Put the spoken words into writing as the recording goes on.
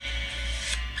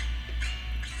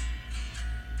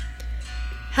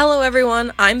Hello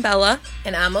everyone, I'm Bella,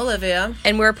 And I'm Olivia.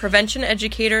 and we're prevention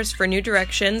educators for New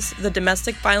Directions, the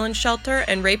Domestic Violence Shelter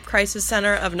and Rape Crisis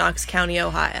Center of Knox County,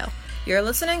 Ohio. You're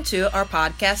listening to our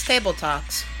podcast, Table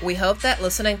Talks. We hope that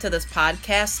listening to this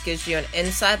podcast gives you an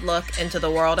inside look into the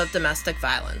world of domestic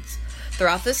violence.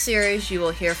 Throughout this series, you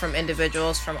will hear from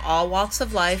individuals from all walks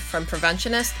of life, from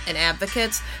preventionists and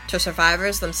advocates to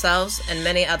survivors themselves and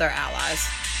many other allies.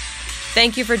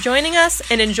 Thank you for joining us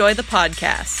and enjoy the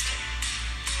podcast.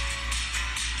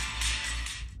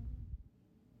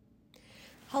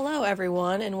 Hello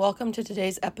everyone, and welcome to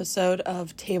today's episode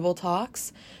of Table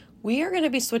Talks. We are going to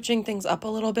be switching things up a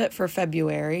little bit for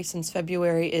February, since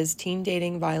February is Teen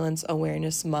Dating Violence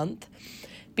Awareness Month.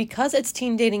 Because it's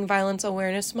Teen Dating Violence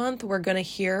Awareness Month, we're going to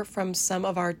hear from some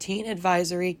of our Teen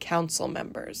Advisory Council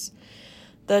members.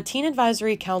 The Teen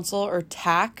Advisory Council, or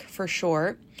TAC for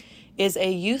short, is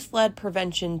a youth-led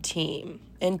prevention team,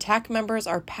 and TAC members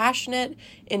are passionate,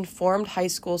 informed high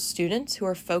school students who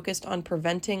are focused on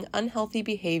preventing unhealthy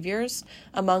behaviors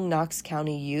among Knox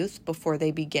County youth before they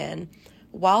begin,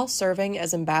 while serving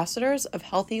as ambassadors of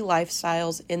healthy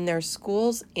lifestyles in their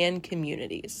schools and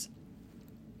communities.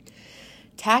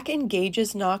 TAC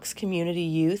engages Knox community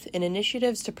youth in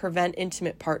initiatives to prevent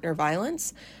intimate partner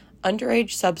violence,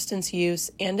 underage substance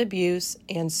use and abuse,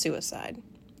 and suicide.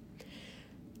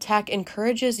 TAC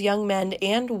encourages young men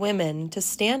and women to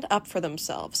stand up for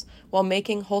themselves while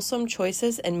making wholesome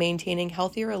choices and maintaining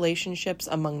healthy relationships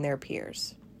among their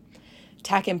peers.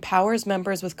 TAC empowers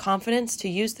members with confidence to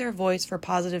use their voice for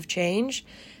positive change,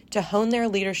 to hone their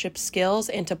leadership skills,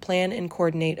 and to plan and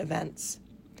coordinate events.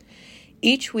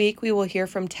 Each week, we will hear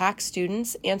from TAC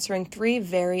students answering 3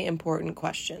 very important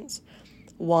questions.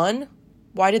 1,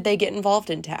 why did they get involved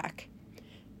in TAC?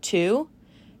 2,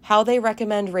 how they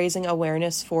recommend raising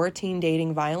awareness for teen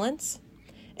dating violence.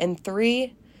 And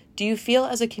 3, do you feel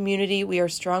as a community we are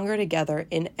stronger together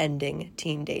in ending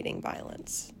teen dating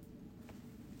violence?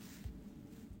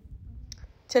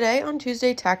 Today on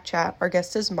Tuesday TAC Chat, our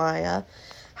guest is Maya.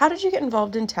 How did you get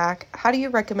involved in TAC? How do you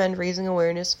recommend raising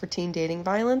awareness for teen dating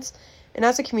violence? And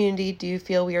as a community, do you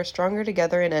feel we are stronger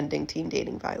together in ending teen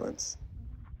dating violence?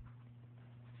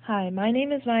 Hi, my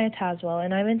name is Maya Taswell,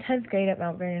 and I'm in 10th grade at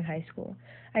Mount Vernon High School.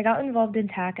 I got involved in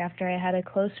TAC after I had a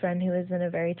close friend who was in a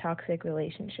very toxic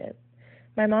relationship.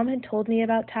 My mom had told me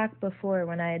about TAC before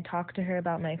when I had talked to her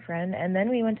about my friend, and then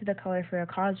we went to the Color for a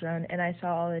Cause run, and I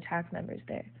saw all the TAC members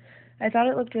there. I thought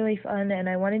it looked really fun, and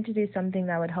I wanted to do something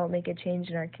that would help make a change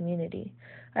in our community.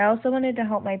 I also wanted to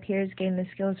help my peers gain the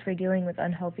skills for dealing with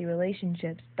unhealthy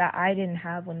relationships that I didn't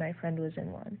have when my friend was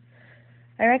in one.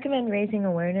 I recommend raising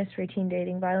awareness for teen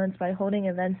dating violence by holding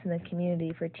events in the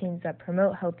community for teens that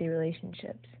promote healthy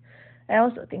relationships. I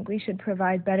also think we should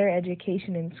provide better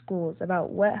education in schools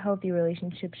about what healthy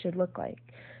relationships should look like.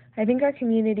 I think our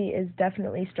community is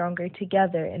definitely stronger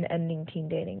together in ending teen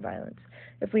dating violence.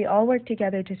 If we all work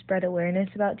together to spread awareness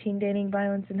about teen dating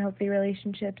violence and healthy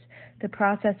relationships, the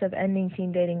process of ending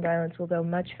teen dating violence will go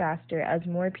much faster as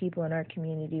more people in our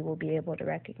community will be able to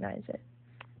recognize it.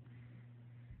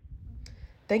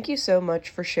 Thank you so much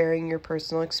for sharing your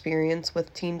personal experience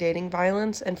with teen dating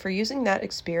violence and for using that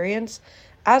experience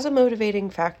as a motivating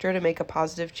factor to make a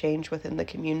positive change within the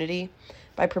community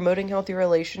by promoting healthy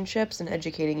relationships and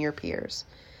educating your peers.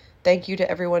 Thank you to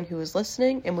everyone who is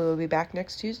listening, and we will be back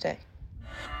next Tuesday.